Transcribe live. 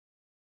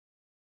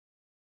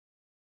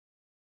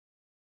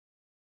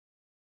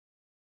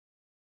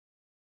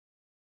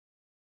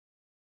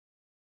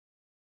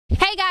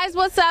Hey guys,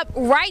 what's up?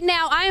 Right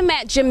now I am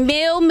at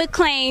Jameel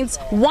McClain's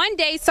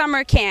one-day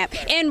summer camp,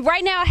 and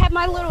right now I have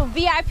my little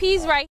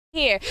VIPs right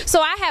here.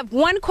 So I have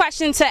one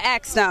question to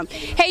ask them.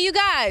 Hey you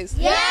guys.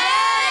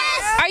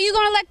 Yes! Are you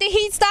gonna let the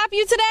heat stop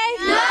you today?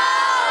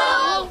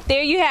 No!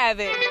 There you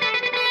have it.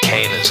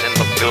 McCain is in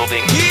the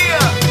building.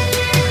 Yeah!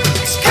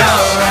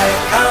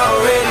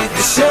 Already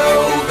the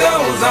show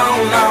goes on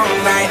all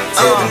night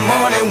till the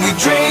morning. We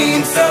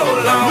dream so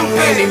long.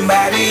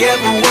 Anybody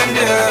ever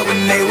wonder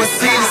when they would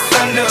see the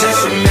sun?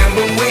 Just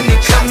remember when you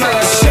come up,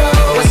 the show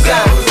goes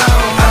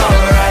on.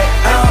 Alright,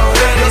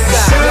 already the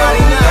show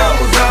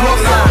goes on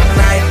all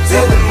night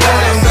till the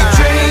morning. We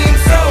dream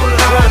so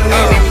long.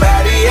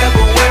 Anybody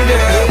ever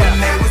wonder when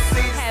they would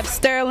see the sun? I have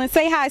Sterling.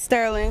 Say hi,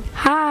 Sterling.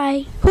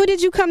 Hi, Who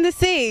did you come to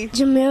see?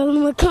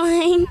 Jameel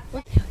McClain.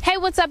 Hey,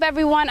 what's up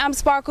everyone? I'm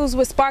Sparkles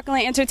with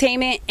Sparkling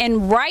Entertainment,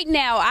 and right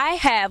now I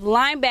have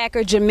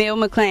linebacker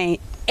Jameel McClain,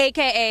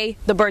 aka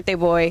the birthday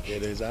boy.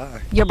 It is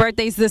I. Your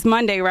birthday's this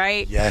Monday,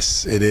 right?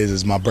 Yes, it is.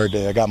 It's my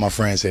birthday. I got my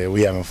friends here.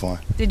 We having fun.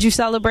 Did you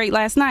celebrate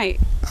last night?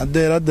 I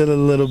did a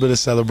little bit of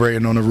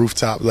celebrating on the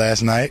rooftop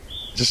last night.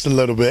 Just a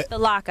little bit. The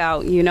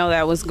lockout, you know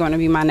that was going to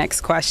be my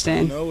next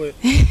question. You know it.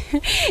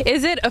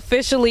 Is it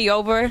officially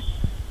over?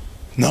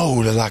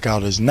 No, the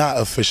lockout is not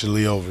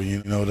officially over.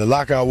 You know, the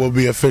lockout will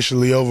be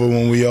officially over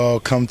when we all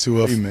come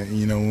to agreement.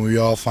 You know, when we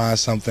all find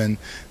something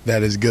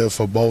that is good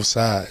for both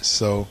sides.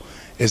 So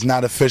it's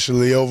not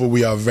officially over.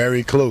 We are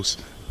very close,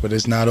 but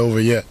it's not over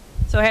yet.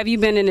 So have you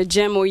been in the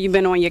gym or you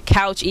been on your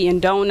couch eating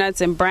donuts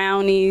and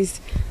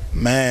brownies?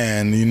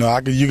 Man, you know,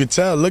 you could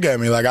tell. Look at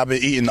me, like I've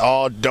been eating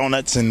all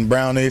donuts and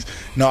brownies.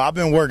 No, I've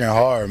been working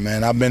hard,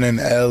 man. I've been in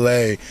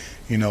LA,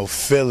 you know,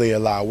 Philly a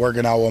lot,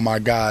 working out with my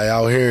guy,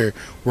 out here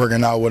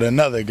working out with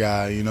another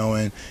guy, you know,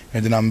 and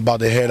then I'm about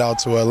to head out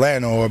to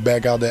Atlanta or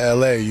back out to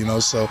LA, you know.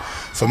 So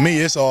for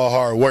me, it's all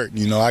hard work,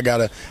 you know. I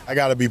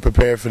gotta be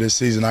prepared for this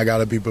season. I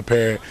gotta be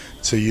prepared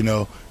to, you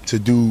know, to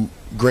do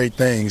great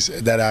things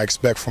that I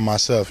expect from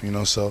myself, you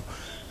know. So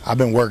I've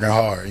been working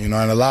hard, you know,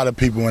 and a lot of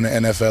people in the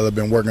NFL have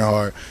been working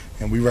hard,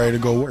 and we ready to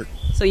go work.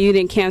 So you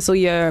didn't cancel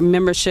your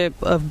membership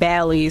of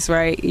Bally's,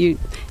 right?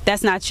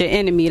 That's not your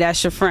enemy,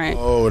 that's your friend.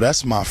 Oh,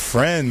 that's my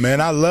friend, man.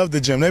 I love the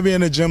gym. They be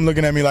in the gym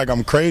looking at me like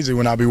I'm crazy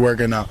when I be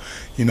working out.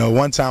 You know,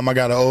 one time I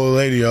got an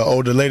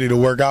older lady to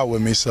work out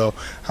with me, so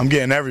I'm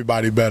getting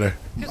everybody better.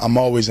 I'm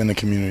always in the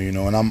community, you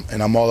know, and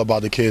I'm all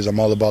about the kids. I'm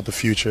all about the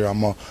future.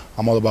 I'm all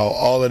about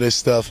all of this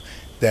stuff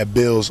that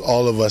builds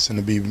all of us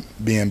into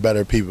being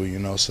better people, you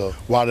know. So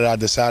why did I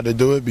decide to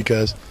do it?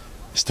 Because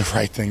it's the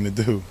right thing to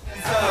do.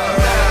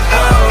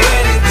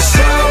 Already the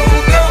show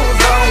goes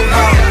on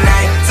all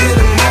night till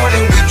the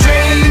morning. We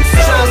dream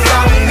so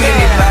long.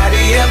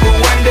 Anybody ever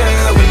wonder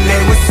when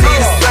they would see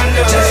the sun?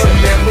 Just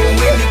remember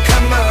when you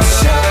come up, the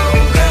show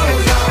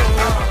goes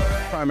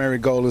on. Primary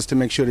goal is to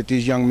make sure that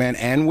these young men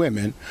and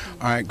women,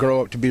 all right,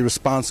 grow up to be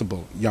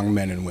responsible young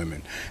men and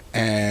women,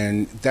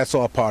 and that's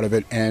all part of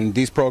it. And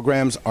these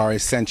programs are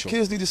essential.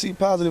 Kids need to see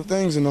positive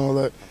things and all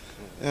that.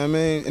 You know what I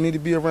mean, they need to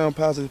be around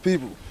positive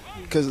people,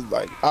 because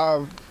like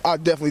I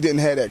definitely didn't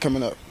have that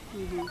coming up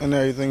and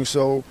everything.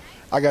 So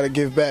I got to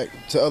give back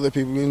to other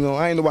people. You know,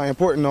 I ain't nobody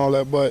important and all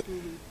that, but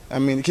I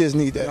mean, the kids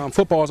need that.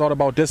 Football is all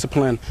about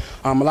discipline.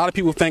 A lot of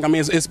people think, I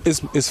mean,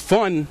 it's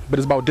fun, but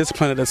it's about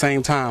discipline at the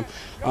same time.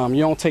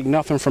 You don't take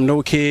nothing from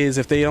no kids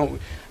if they don't.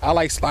 I'm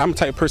the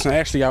type of person,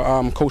 actually,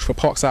 I coach for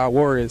Parkside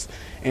Warriors,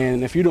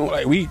 and if you don't,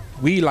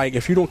 like,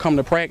 if you don't come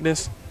to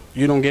practice,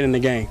 you don't get in the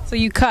game. So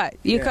you cut.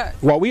 Cut.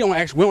 Well, we don't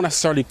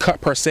necessarily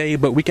cut per se,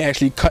 but we can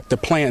actually cut the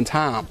playing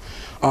time.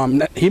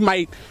 He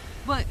might.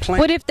 But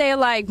what if they're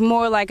like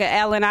more like an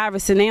Allen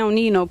Iverson? They don't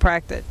need no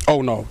practice.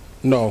 Oh no.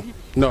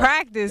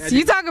 Practice.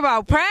 You talk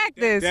about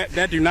practice.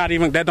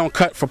 That don't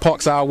cut for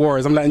Parkside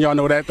Warriors. I'm letting y'all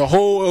know that. The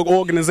whole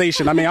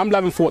organization. I mean, I'm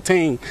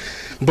 11-14,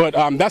 but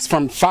that's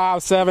from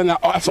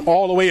 5'7"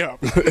 all the way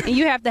up. And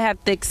you have to have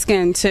thick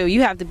skin too.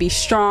 You have to be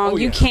strong. Oh,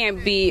 yeah. You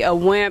can't be a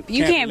wimp.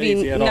 You can't be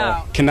lazy at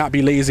all. Cannot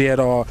be lazy at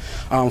all.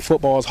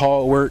 Football is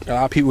hard work. A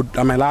lot of people.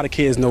 I mean, a lot of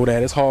kids know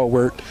that it's hard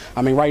work.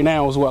 I mean, right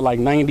now it's like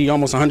 90,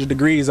 almost 100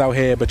 degrees out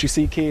here. But you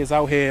see kids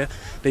out here.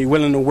 They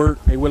willing to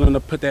work. They willing to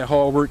put that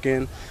hard work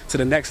in to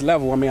the next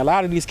level. I mean, a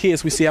lot of these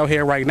kids we see out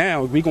here right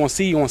now, we gonna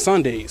see on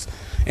Sundays,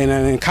 and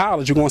then in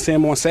college you're gonna see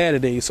them on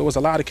Saturdays. So it's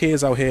a lot of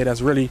kids out here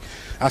that's really,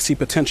 I see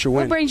potential in.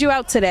 What brings you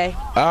out today?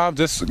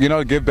 Just, you know,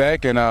 to give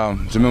back, and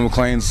Jameel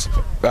McClain's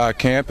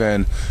camp,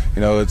 and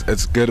you know,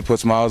 it's good to put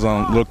smiles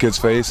on little kids'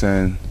 face,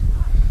 and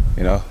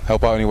you know,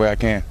 help out any way I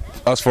can.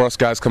 For us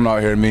guys coming out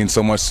here, it means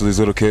so much to these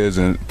little kids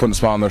and putting a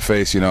smile on their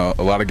face. You know,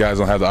 a lot of guys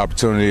don't have the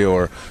opportunity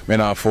or may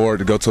not afford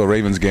to go to a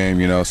Ravens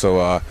game. You know,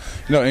 so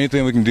you know,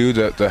 anything we can do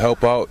to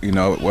help out. You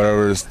know,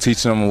 whatever is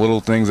teaching them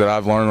little things that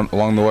I've learned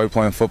along the way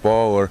playing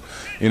football, or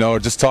you know, or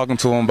just talking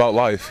to them about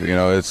life. You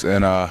know, it's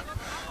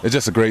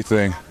just a great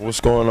thing. What's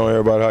going on,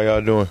 everybody? How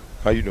y'all doing?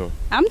 How you doing?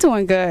 I'm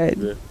doing good.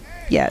 Good.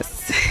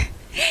 Yes.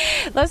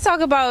 Let's talk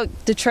about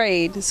the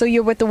trade. So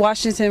you're with the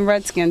Washington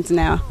Redskins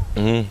now.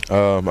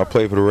 I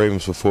played for the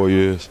Ravens for 4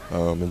 years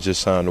and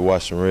just signed the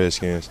Washington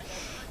Redskins.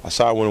 I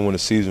saw when the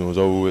season was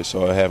over with,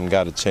 so I haven't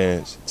got a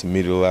chance to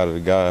meet a lot of the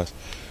guys.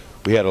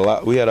 We had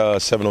a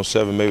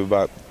 707 maybe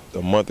about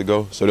a month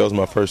ago, so that was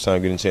my first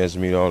time getting a chance to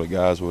meet all the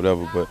guys or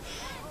whatever. But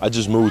I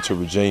just moved to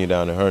Virginia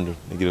down in Herndon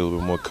and get a little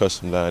bit more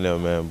accustomed down there,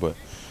 man. But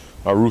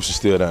my roots are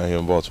still down here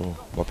in Baltimore.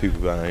 My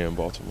people down here in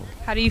Baltimore.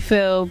 How do you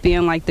feel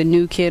being like the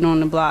new kid on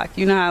the block?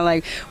 You know how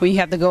like when you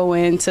have to go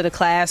into the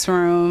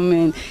classroom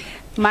and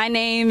my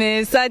name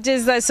is such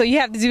and such, so you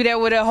have to do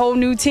that with a whole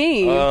new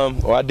team.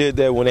 Well, I did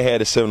that when they had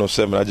the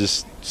 707. I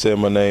just said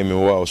my name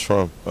and where I was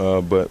from.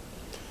 But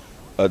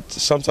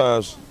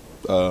sometimes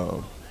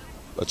a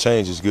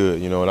change is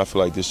good, you know, and I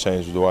feel like this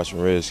change with the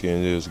Washington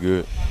Redskins is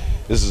good.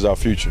 This is our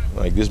future.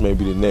 Like, this may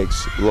be the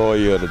next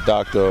lawyer, the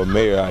doctor, or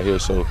mayor out here.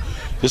 So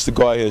just to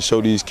go out here and show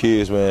these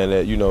kids, man,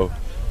 that, you know,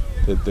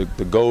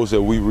 the goals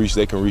that we reach,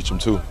 they can reach them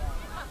too.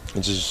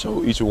 And just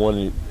show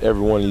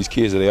every one of these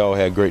kids that they all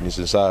have greatness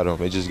inside them.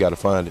 They just got to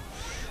find it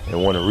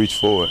and want to reach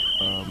for it.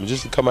 And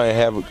just to come out and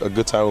have a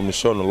good time with them,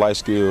 show them the life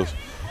skills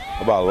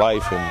about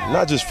life, and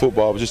not just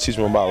football, but just teach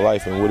them about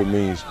life and what it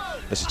means.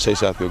 That's to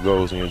chase after your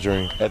goals and your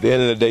dreams. At the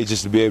end of the day,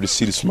 just to be able to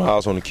see the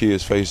smiles on the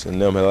kids' face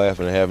and them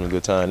laughing and having a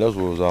good time, that's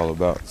what it was all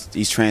about.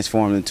 He's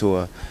transformed into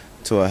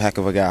a heck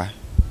of a guy.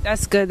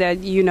 That's good that,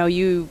 you know,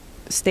 you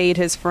stayed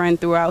his friend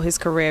throughout his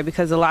career,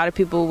 because a lot of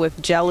people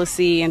with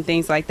jealousy and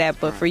things like that,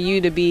 but for you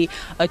to be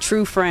a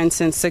true friend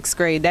since 6th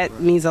grade, that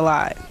means a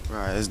lot.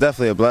 Right, it's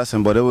definitely a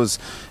blessing, but it was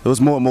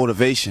more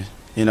motivation,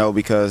 you know,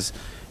 because,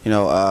 you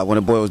know, when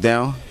it boils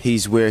down,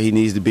 he's where he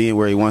needs to be and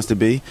where he wants to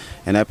be,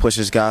 and that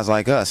pushes guys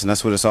like us, and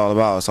that's what it's all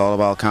about. It's all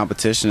about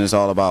competition. It's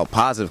all about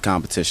positive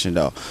competition,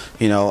 though.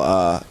 You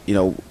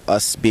know,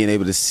 us being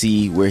able to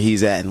see where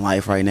he's at in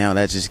life right now,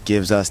 that just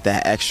gives us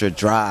that extra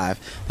drive,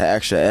 that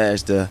extra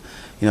edge to,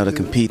 you know, to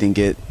compete and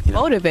get, you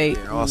know, motivate.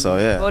 Also,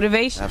 yeah.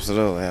 Motivation.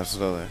 Absolutely,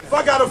 absolutely. If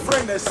I got a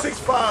friend that's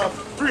 6'5",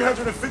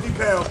 350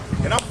 pounds,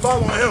 and I'm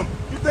following him,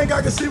 you think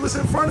I can see what's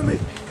in front of me?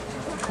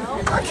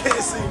 I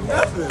can't see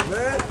nothing,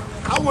 man.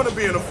 I want to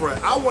be in the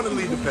front. I want to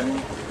lead the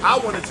pack. I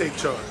want to take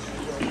charge.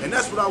 And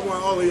that's what I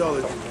want all of y'all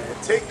to do, man.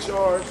 Take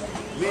charge,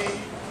 lead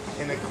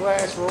in the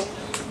classroom,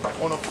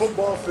 on a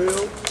football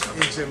field,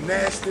 in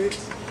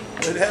gymnastics,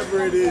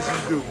 whatever it is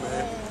you do,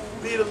 man.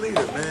 Be the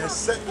leader, man.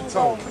 Set the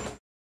tone.